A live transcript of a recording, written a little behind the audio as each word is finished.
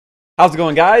How's it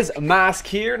going, guys? Mask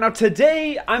here. Now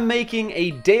today I'm making a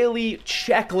daily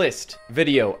checklist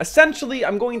video. Essentially,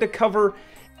 I'm going to cover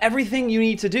everything you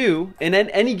need to do in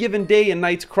any given day in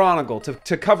Knight's Chronicle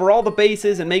to cover all the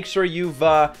bases and make sure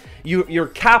you're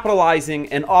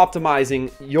capitalizing and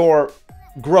optimizing your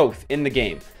growth in the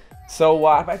game.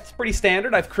 So it's pretty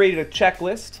standard. I've created a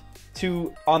checklist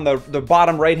on the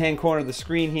bottom right hand corner of the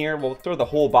screen here. We'll throw the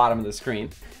whole bottom of the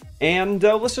screen, and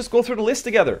let's just go through the list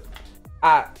together.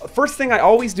 First thing I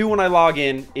always do when I log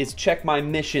in is check my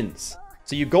missions.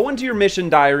 So you go into your mission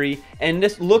diary and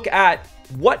just look at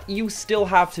what you still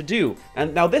have to do.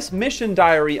 And now this mission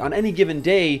diary on any given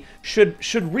day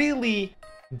should really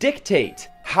dictate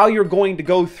how you're going to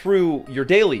go through your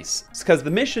dailies. Because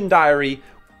the mission diary,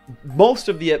 most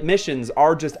of the missions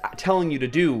are just telling you to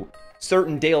do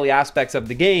certain daily aspects of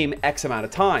the game X amount of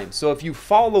time. So if you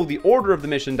follow the order of the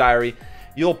mission diary,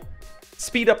 you'll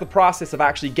speed up the process of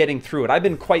actually getting through it. I've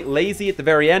been quite lazy at the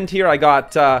very end here. I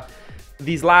got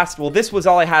this was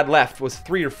all I had left, was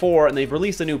 3 or 4, and they've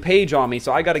released a new page on me,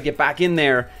 so I got to get back in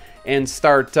there and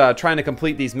start trying to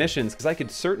complete these missions, because I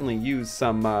could certainly use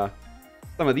some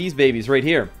of these babies right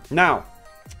here. Now,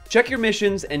 check your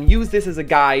missions and use this as a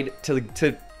guide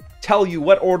to tell you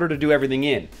what order to do everything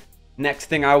in. Next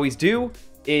thing I always do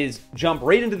is jump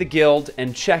right into the guild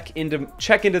and check into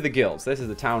the guilds. This is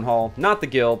the town hall, not the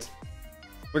guild.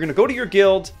 We're going to go to your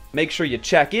guild, make sure you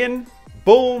check in,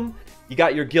 boom, you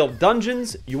got your guild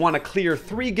dungeons. You want to clear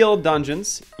 3 guild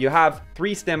dungeons. You have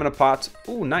 3 stamina pots.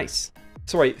 Ooh, nice.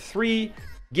 Sorry, 3,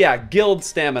 guild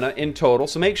stamina in total.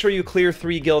 So make sure you clear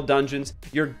 3 guild dungeons.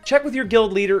 Check with your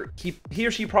guild leader. He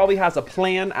or she probably has a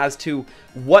plan as to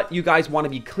what you guys want to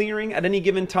be clearing at any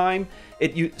given time.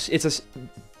 It's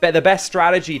the best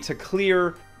strategy to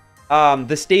clear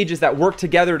the stages that work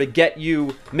together to get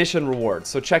you mission rewards.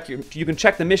 So you can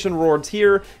check the mission rewards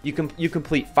here. You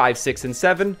complete 5, 6, and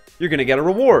 7. You're gonna get a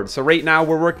reward. So right now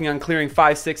we're working on clearing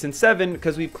 5, 6, and 7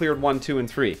 because we've cleared 1, 2, and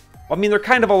 3. I mean, they're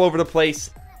kind of all over the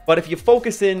place, but if you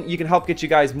focus in, you can help get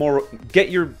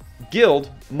your guild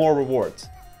more rewards.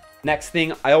 Next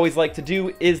thing I always like to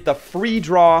do is the free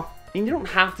draw. I mean, you don't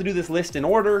have to do this list in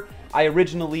order. I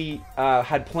originally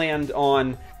had planned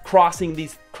on crossing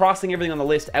everything on the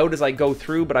list out as I go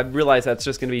through, but I realized that's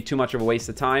just going to be too much of a waste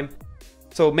of time.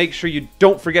 So make sure you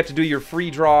don't forget to do your free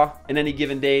draw in any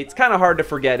given day. It's kind of hard to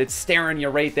forget. It's staring you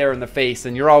right there in the face,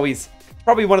 and you're always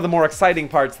probably one of the more exciting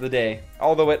parts of the day,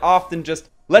 although it often just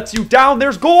lets you down.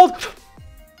 There's gold.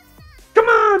 Come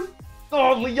on.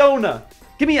 Oh, Leona.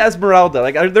 Give me Esmeralda.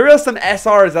 Like, there are some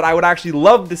SRs that I would actually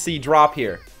love to see drop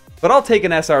here, but I'll take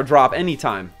an SR drop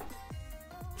anytime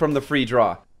from the free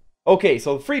draw. Okay,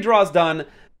 so the free draw is done.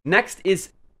 Next is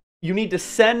you need to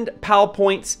send PAL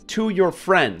points to your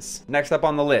friends. Next up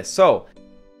on the list. So,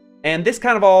 and this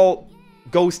kind of all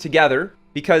goes together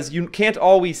because you can't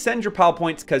always send your PAL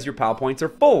points because your PAL points are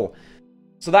full.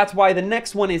 So that's why the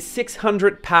next one is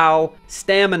 600 PAL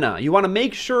stamina. You want to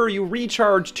make sure you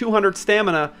recharge 200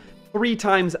 stamina 3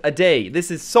 times a day. This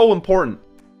is so important.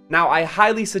 Now, I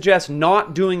highly suggest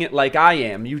not doing it like I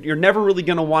am. You're never really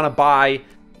going to want to buy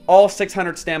all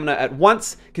 600 stamina at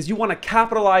once because you want to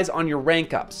capitalize on your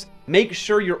rank ups. Make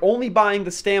sure you're only buying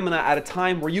the stamina at a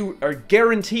time where you are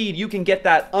guaranteed you can get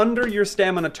that under your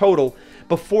stamina total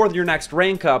before your next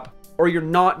rank up, or you're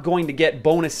not going to get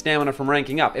bonus stamina from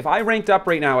ranking up. If I ranked up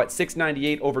right now at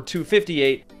 698 over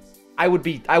 258, I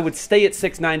would stay at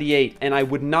 698 and I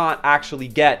would not actually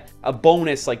get a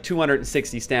bonus like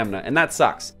 260 stamina, and that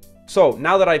sucks. So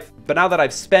now that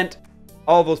I've spent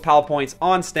all those PAL points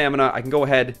on stamina, I can go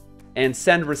ahead and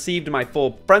send receive to my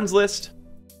full friends list.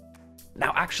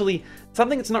 Now, actually,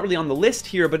 something that's not really on the list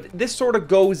here, but this sort of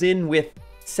goes in with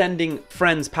sending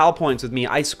friends PAL points with me.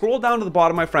 I scroll down to the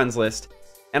bottom of my friends list,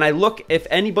 and I look if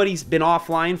anybody's been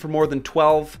offline for more than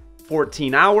 12,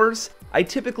 14 hours. I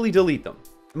typically delete them.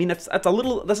 I mean, that's a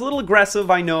little aggressive,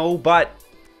 I know, but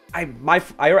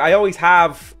I always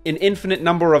have an infinite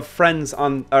number of friends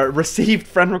on received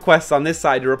friend requests on this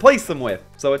side to replace them with,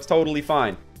 so it's totally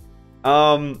fine.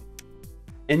 And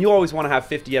you always want to have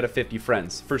 50 out of 50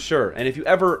 friends for sure. And if you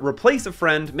ever replace a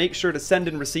friend, make sure to send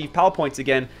and receive PAL points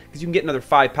again, because you can get another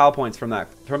 5 PAL points from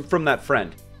that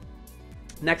friend.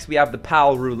 Next, we have the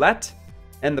PAL roulette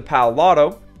and the PAL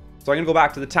lotto. So I'm gonna go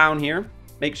back to the town here.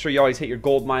 Make sure you always hit your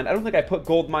gold mine. I don't think I put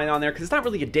gold mine on there because it's not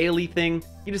really a daily thing.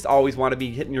 You just always want to be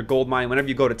hitting your gold mine whenever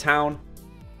you go to town.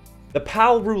 The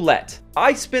PAL roulette.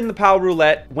 I spin the PAL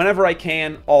roulette whenever I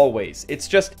can, always.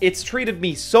 It's treated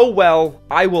me so well.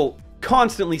 I will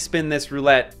constantly spin this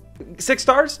roulette. 6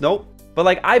 stars? Nope. But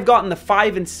like, I've gotten the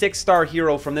 5 and 6 star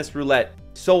hero from this roulette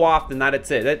so often that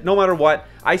it's it. No matter what,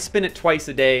 I spin it twice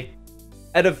a day.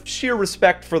 out of sheer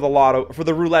respect for the lotto, for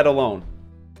the roulette alone.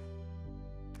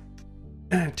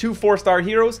 2 4-star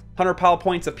heroes, 100 PAL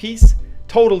points apiece,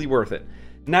 totally worth it.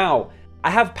 Now, I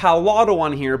have PAL Lotto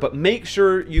on here, but make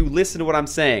sure you listen to what I'm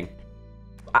saying.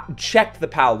 Check the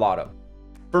PAL Lotto.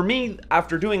 For me,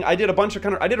 after doing, I did a bunch of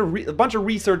a bunch of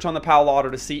research on the PAL Lotto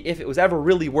to see if it was ever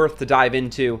really worth to dive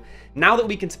into. Now that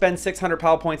we can spend 600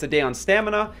 PAL points a day on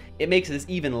stamina, it makes this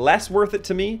even less worth it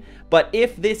to me. But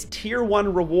if this tier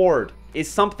 1 reward is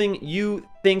something you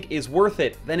think is worth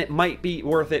it, then it might be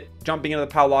worth it jumping into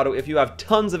the PAL Lotto if you have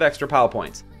tons of extra PAL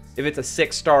points. If it's a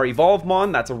 6-star Evolve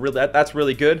Mon, that's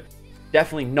really good.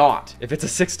 Definitely not if it's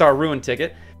a 6-star Ruin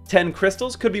ticket. 10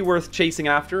 crystals could be worth chasing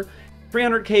after.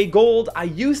 300k gold, I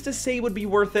used to say would be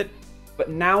worth it, but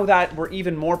now that we're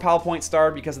even more PAL point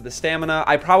starved because of the stamina,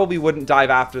 I probably wouldn't dive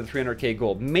after the 300k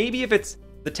gold. Maybe if it's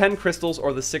the 10 crystals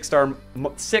or the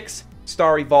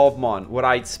 6-star Evolve Mon, would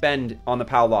I spend on the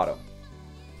PAL Lotto.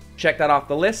 Check that off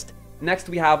the list. Next,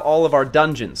 we have all of our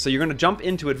dungeons. So you're going to jump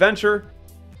into Adventure,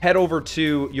 head over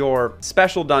to your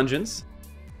Special Dungeons.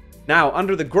 Now,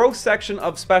 under the Growth section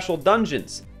of Special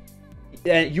Dungeons,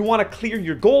 you want to clear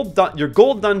your gold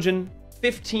dungeon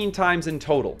 15 times in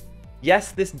total.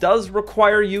 Yes, this does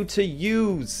require you to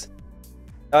use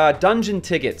dungeon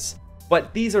tickets,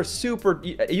 but these are super.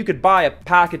 You could buy a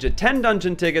package of 10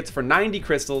 dungeon tickets for 90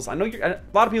 crystals. I know a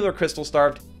lot of people are crystal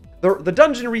starved. The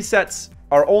dungeon resets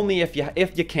are only if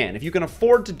you can. If you can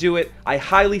afford to do it, I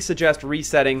highly suggest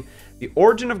resetting the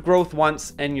Origin of Growth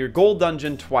once and your gold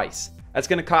dungeon twice. That's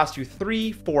going to cost you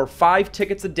 3, 4, 5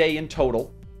 tickets a day in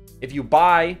total. If you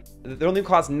buy, they only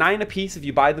cost 9 apiece if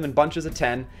you buy them in bunches of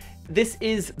 10. This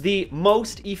is the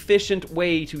most efficient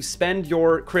way to spend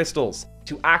your crystals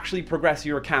to actually progress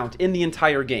your account in the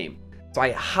entire game. So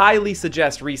I highly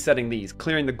suggest resetting these,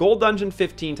 clearing the gold dungeon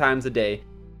 15 times a day,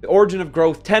 the Origin of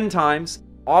Growth 10 times.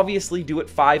 Obviously do it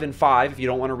 5 and 5 if you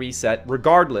don't want to reset,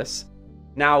 regardless.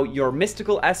 Now, your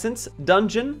Mystical Essence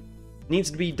dungeon needs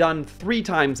to be done 3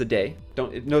 times a day.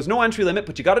 There's no entry limit,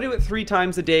 but you got to do it 3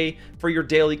 times a day for your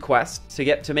daily quest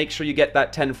to make sure you get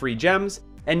that 10 free gems.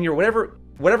 And your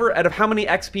whatever out of how many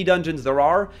XP dungeons there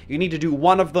are, you need to do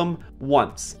one of them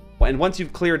once. And once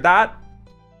you've cleared that,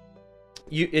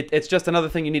 it's just another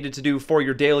thing you needed to do for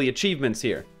your daily achievements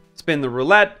here. Spin the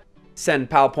roulette, send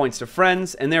PAL points to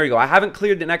friends, and there you go. I haven't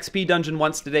cleared an XP dungeon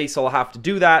once today, so I'll have to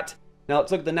do that. Now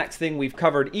let's look at the next thing. We've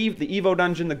covered the Evo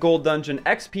dungeon, the gold dungeon,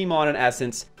 XP Mon, and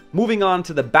Essence. Moving on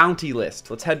to the bounty list.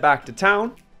 Let's head back to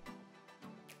town.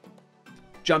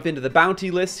 Jump into the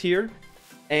bounty list here.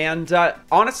 And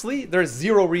honestly, there's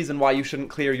zero reason why you shouldn't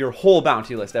clear your whole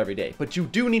bounty list every day. But you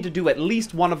do need to do at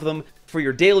least one of them for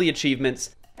your daily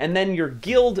achievements. And then your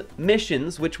guild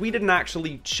missions, which we didn't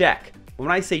actually check. When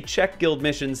I say check guild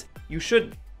missions, you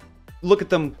should look at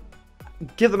them,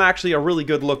 give them actually a really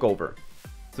good look over.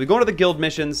 So we go to the guild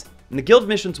missions, and the guild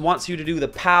missions wants you to do the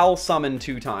PAL summon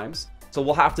 2 times. So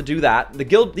we'll have to do that.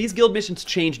 These guild missions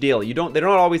change daily. They're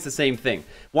not always the same thing.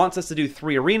 Wants us to do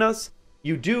 3 arenas.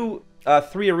 You do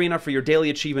 3 arena for your daily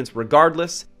achievements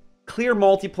regardless. Clear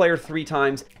multiplayer 3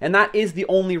 times, and that is the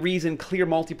only reason clear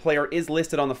multiplayer is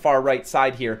listed on the far right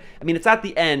side here. I mean, it's at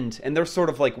the end, and they're sort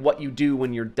of like what you do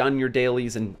when you're done your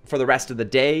dailies and for the rest of the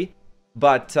day.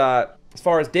 But as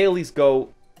far as dailies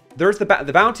go, there's the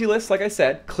bounty list, like I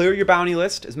said. Clear your bounty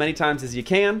list as many times as you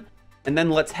can, and then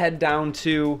let's head down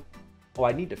to... Oh,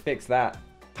 I need to fix that.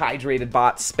 Hydrated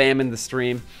bot spamming the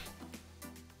stream.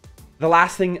 The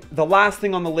last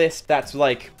thing on the list that's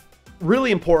like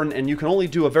really important, and you can only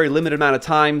do a very limited amount of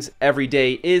times every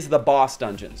day, is the boss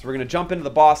dungeons. We're gonna jump into the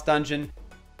boss dungeon.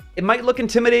 It might look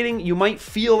intimidating. You might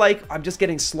feel like I'm just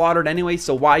getting slaughtered anyway,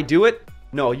 so why do it?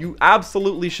 No, you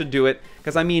absolutely should do it,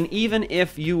 because I mean, even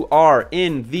if you are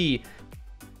in the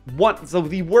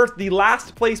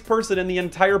last place person in the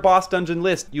entire boss dungeon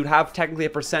list, you'd have technically a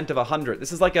 % of 100.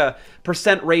 This is like a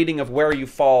 % rating of where you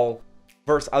fall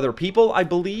versus other people, I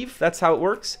believe. That's how it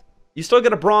works. You still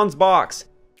get a bronze box,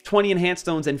 20 enhanced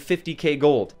stones, and 50k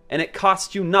gold, and it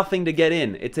costs you nothing to get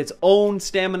in. It's its own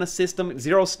stamina system,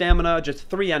 0 stamina, just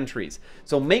 3 entries.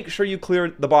 So make sure you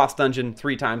clear the boss dungeon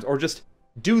 3 times, or just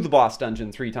do the boss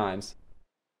dungeon 3 times.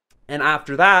 And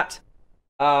after that,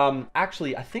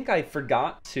 actually, I think I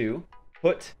forgot to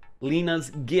put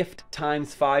Lena's gift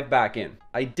 ×5 back in.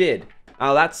 I did.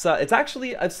 It's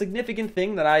actually a significant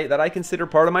thing that I consider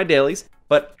part of my dailies,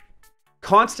 but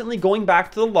constantly going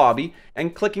back to the lobby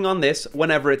and clicking on this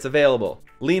whenever it's available.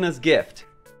 Lena's gift.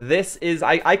 This is,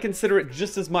 I consider it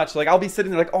just as much. Like, I'll be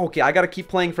sitting there like, oh, okay, I gotta keep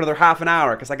playing for another half an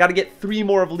hour because I gotta get 3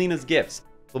 more of Lena's gifts.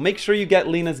 So make sure you get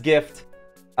Lena's gift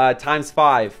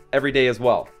 ×5 every day as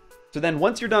well. So then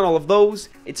once you're done all of those,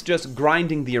 it's just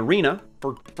grinding the arena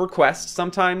for quests.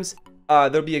 Sometimes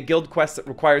there'll be a guild quest that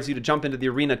requires you to jump into the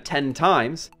arena 10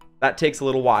 times. That takes a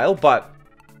little while, but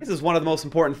this is one of the most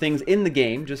important things in the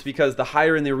game, just because the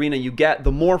higher in the arena you get,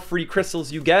 the more free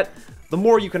crystals you get, the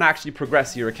more you can actually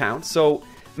progress your account. So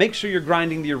make sure you're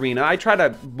grinding the arena. I try to,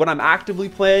 when I'm actively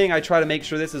playing, I try to make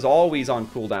sure this is always on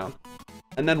cooldown.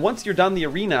 And then once you're done the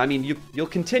arena, I mean, you'll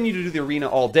continue to do the arena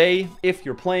all day if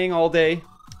you're playing all day,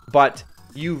 but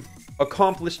you've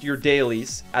accomplished your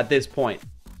dailies at this point.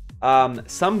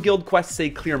 Some guild quests say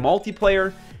clear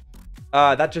multiplayer.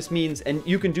 That just means, and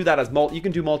you can do that as you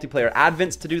can do multiplayer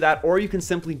advents to do that, or you can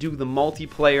simply do the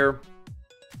multiplayer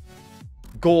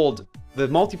gold,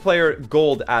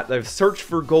 at the search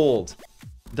for gold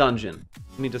dungeon.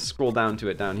 Let me just scroll down to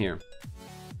it down here.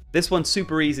 This one's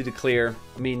super easy to clear.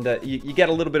 I mean, you get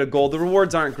a little bit of gold. The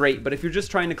rewards aren't great, but if you're just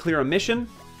trying to clear a mission,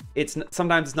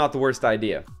 sometimes it's not the worst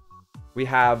idea. We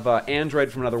have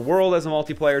Android from Another World as a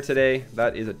multiplayer today.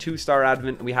 That is a 2-star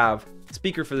advent. We have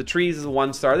Speaker for the Trees as a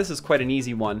 1-star. This is quite an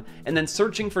easy one. And then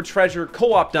Searching for Treasure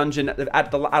co-op dungeon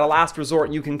at a last resort.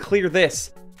 And you can clear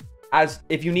this as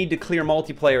if you need to clear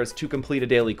multiplayers to complete a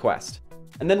daily quest.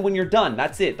 And then when you're done,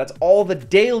 that's it. That's all the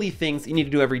daily things that you need to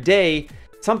do every day.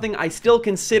 Something I still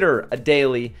consider a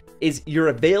daily is your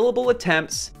available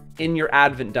attempts in your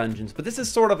advent dungeons. But this is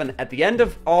sort of at the end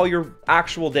of all your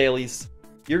actual dailies,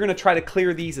 you're going to try to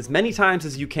clear these as many times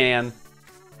as you can,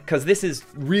 because this is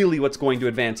really what's going to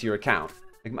advance your account.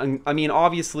 I mean,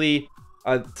 obviously,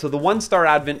 so the 1-star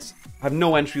advents have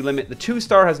no entry limit. The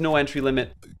 2-star has no entry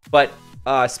limit, but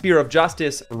Spear of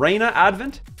Justice Reina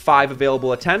advent, 5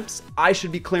 available attempts. I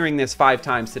should be clearing this 5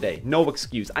 times today. No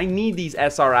excuse. I need these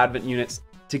SR advent units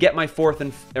to get my 3rd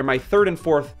and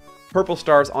 4th purple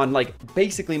stars on like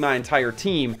basically my entire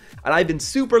team, and I've been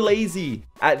super lazy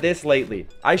at this lately.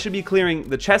 I should be clearing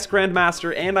the Chess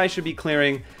Grandmaster, and I should be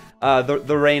clearing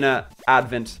the Reina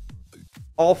advent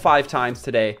all 5 times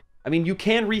today. I mean, you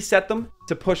can reset them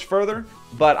to push further,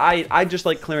 but I just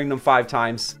like clearing them 5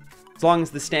 times, as long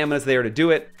as the stamina is there to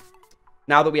do it.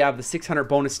 Now that we have the 600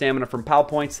 bonus stamina from PAL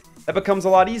points, that becomes a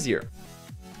lot easier.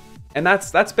 And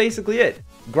that's basically it.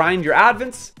 Grind your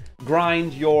advents,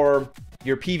 grind your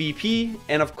PvP,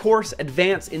 and of course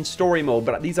advance in story mode.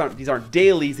 But these aren't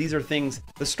dailies. These are things,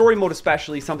 the story mode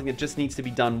especially, something that just needs to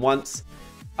be done once.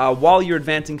 While you're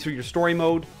advancing through your story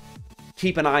mode,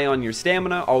 keep an eye on your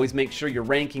stamina. Always make sure you're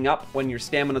ranking up when your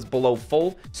stamina is below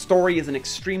full. Story is an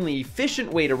extremely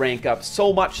efficient way to rank up,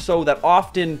 so much so that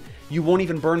often you won't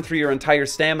even burn through your entire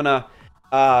stamina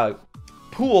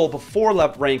pool before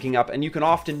ranking up, and you can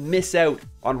often miss out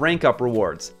on rank up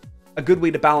rewards. A good way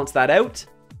to balance that out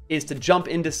is to jump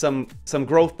into some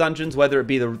growth dungeons, whether it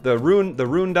be the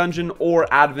rune dungeon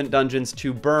or advent dungeons,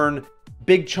 to burn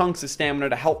big chunks of stamina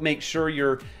to help make sure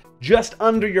you're just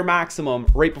under your maximum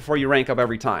right before you rank up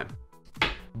every time.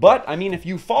 But I mean, if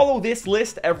you follow this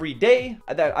list every day,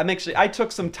 I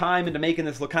took some time into making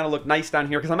this kind of look nice down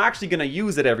here, because I'm actually going to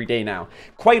use it every day now.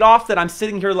 Quite often I'm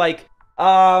sitting here like,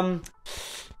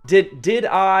 did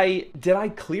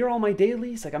I clear all my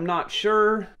dailies? Like, I'm not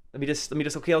sure. Let me just,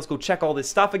 okay, let's go check all this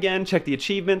stuff again, check the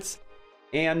achievements.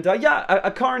 And yeah,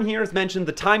 Karn here has mentioned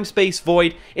the time space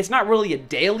void. It's not really a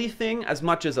daily thing as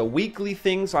much as a weekly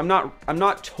thing, so I'm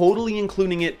not totally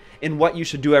including it in what you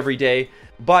should do every day,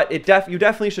 but you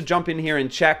definitely should jump in here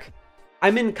and check.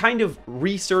 I'm in kind of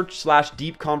research /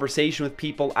 deep conversation with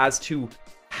people as to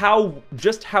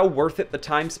just how worth it the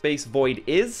time space void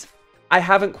is. I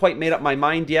haven't quite made up my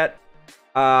mind yet.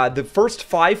 The first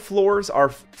 5 floors are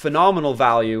phenomenal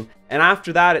value, and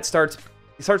after that it starts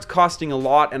costing a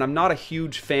lot, and I'm not a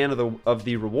huge fan of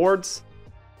the rewards.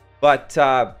 But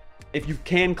if you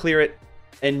can clear it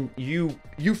and you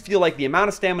feel like the amount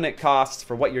of stamina it costs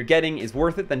for what you're getting is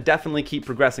worth it, then definitely keep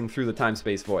progressing through the time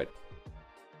space void.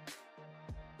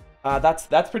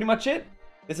 That's pretty much it.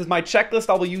 This is my checklist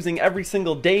I'll be using every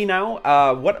single day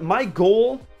now. What my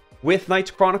goal with Knights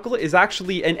Chronicle is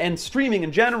actually, and streaming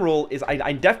in general, is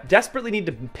I desperately need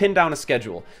to pin down a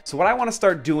schedule. So what I want to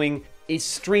start doing is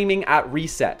streaming at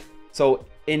reset. So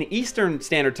in Eastern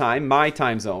Standard Time, my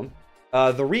time zone,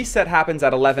 the reset happens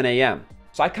at 11 a.m.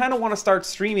 So I kind of want to start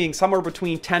streaming somewhere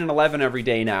between 10 and 11 every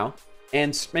day now,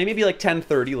 and maybe like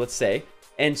 10:30, let's say,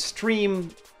 and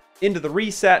stream into the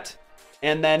reset,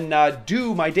 and then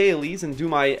do my dailies and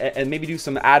maybe do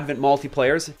some Advent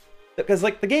multiplayers. Because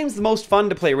like the game's the most fun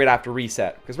to play right after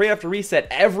reset, because right after reset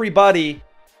everybody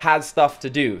has stuff to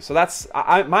do. So that's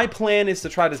my plan, is to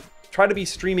try to be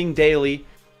streaming daily,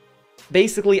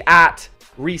 basically at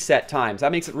reset times.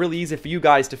 That makes it really easy for you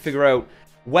guys to figure out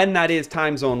when that is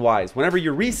time zone wise. Whenever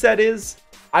your reset is,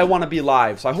 I want to be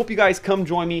live. So I hope you guys come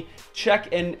join me. Check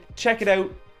it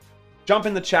out. Jump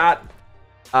in the chat.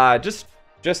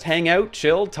 Just hang out,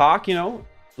 chill, talk, you know.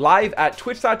 Live at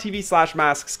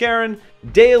twitch.tv/MasKScarin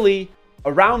daily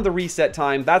around the reset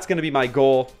time. That's going to be my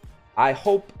goal. I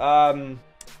hope, well,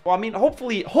 I mean,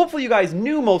 hopefully you guys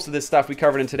knew most of this stuff we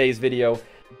covered in today's video,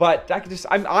 but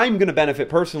I'm going to benefit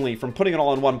personally from putting it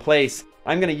all in one place.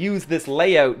 I'm going to use this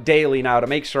layout daily now to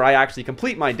make sure I actually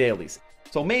complete my dailies.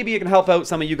 So maybe it can help out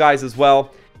some of you guys as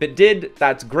well. If it did,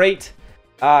 that's great.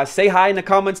 Say hi in the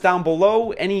comments down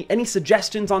below. Any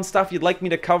suggestions on stuff you'd like me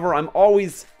to cover? I'm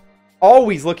always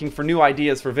looking for new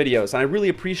ideas for videos, and I really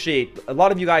appreciate a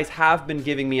lot of you guys have been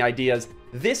giving me ideas.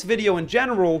 This video in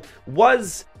general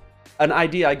was an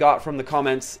idea I got from the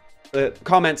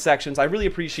comment sections. I really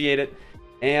appreciate it.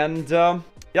 And yeah,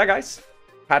 guys,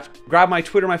 grab my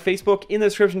Twitter, my Facebook in the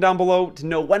description down below to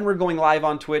know when we're going live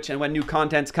on Twitch and when new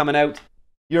content's coming out.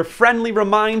 Your friendly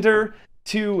reminder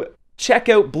to check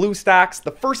out BlueStacks.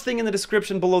 The first thing in the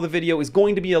description below the video is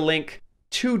going to be a link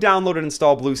to download and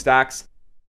install BlueStacks.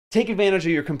 Take advantage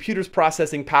of your computer's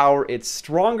processing power. It's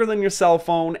stronger than your cell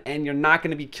phone, and you're not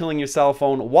going to be killing your cell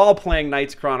phone while playing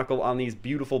Knights Chronicle on these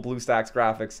beautiful BlueStacks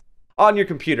graphics on your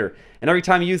computer. And every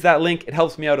time you use that link, it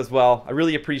helps me out as well. I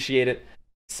really appreciate it.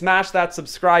 Smash that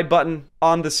subscribe button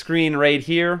on the screen right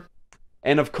here.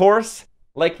 And of course,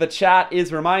 like the chat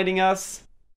is reminding us,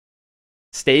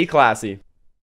 stay classy.